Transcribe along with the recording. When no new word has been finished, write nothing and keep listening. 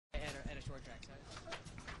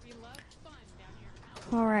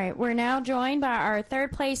All right, we're now joined by our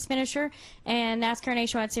third place finisher and NASCAR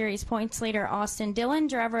Nationwide Series points leader, Austin Dillon,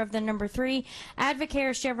 driver of the number 3 Advocare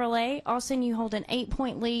Chevrolet. Austin, you hold an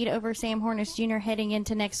 8-point lead over Sam Hornish Jr. heading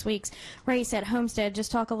into next week's race at Homestead.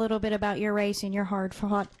 Just talk a little bit about your race and your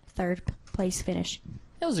hard-fought third place finish.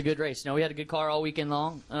 It was a good race. We had a good car all weekend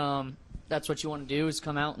long. That's what you want to do, is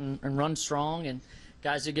come out and run strong. And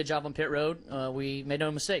guys did a good job on pit road. We made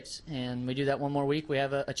no mistakes, and we do that one more week. We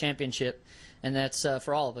have a championship, and that's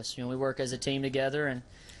for all of us. We work as a team together and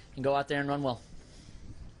go out there and run well.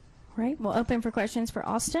 All right, we'll open for questions for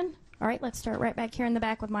Austin. All right, let's start right back here in the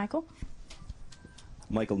back with Michael.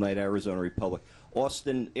 Michael Knight, Arizona Republic.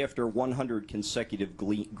 Austin, after 100 consecutive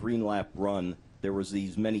green lap run, there was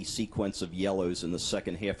these many sequence of yellows in the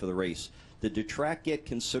second half of the race. Did the track get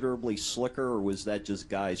considerably slicker, or was that just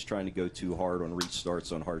guys trying to go too hard on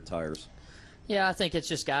restarts on hard tires? Yeah, I think it's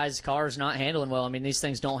just guys' cars not handling well. These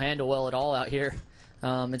things don't handle well at all out here.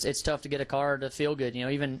 It's tough to get a car to feel good.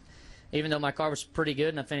 Even though my car was pretty good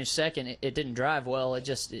and I finished second, it didn't drive well. It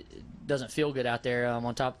doesn't feel good out there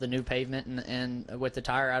on top of the new pavement and with the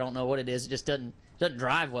tire. I don't know what it is. It just doesn't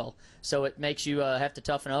drive well. So it makes you have to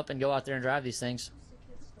toughen up and go out there and drive these things.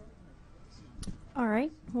 All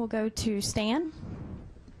right, we'll go to Stan.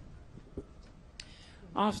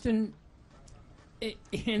 Austin,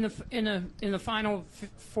 in the final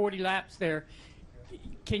 40 laps there,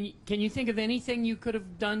 can you think of anything you could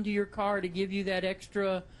have done to your car to give you that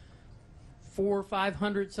extra 4 or 5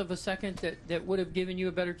 hundredths of a second that would have given you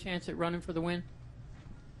a better chance at running for the win?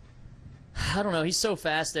 I don't know. He's so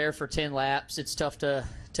fast there for 10 laps. It's tough to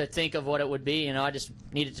think of what it would be. I just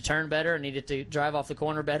needed to turn better. I needed to drive off the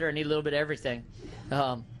corner better. I need a little bit of everything.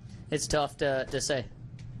 It's tough to say.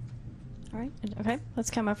 All right. Okay. Let's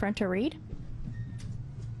come up front to Reed.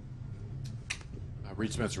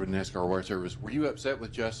 Reed Spencer with NASCAR Wire Service. Were you upset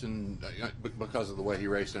with Justin because of the way he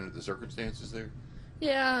raced under the circumstances there?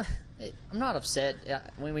 Yeah, I'm not upset.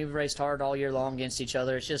 We've raced hard all year long against each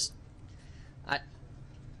other. It's just,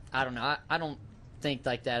 I don't know. I don't think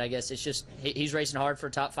like that. I guess it's just he's racing hard for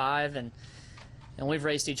top 5, and we've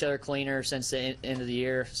raced each other cleaner since the end of the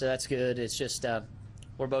year, so that's good. It's just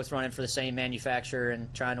we're both running for the same manufacturer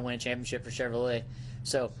and trying to win a championship for Chevrolet.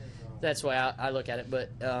 So that's the way I look at it. But,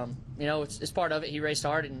 it's part of it. He raced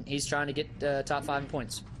hard, and he's trying to get top 5 in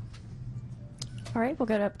points. All right, we'll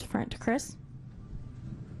go up to front to Chris.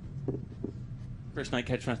 Chris Knight,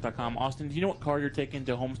 CatchFence.com. Austin, do you know what car you're taking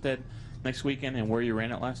to Homestead next weekend and where you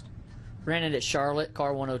ran it last? Ran it at Charlotte,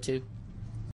 car 102.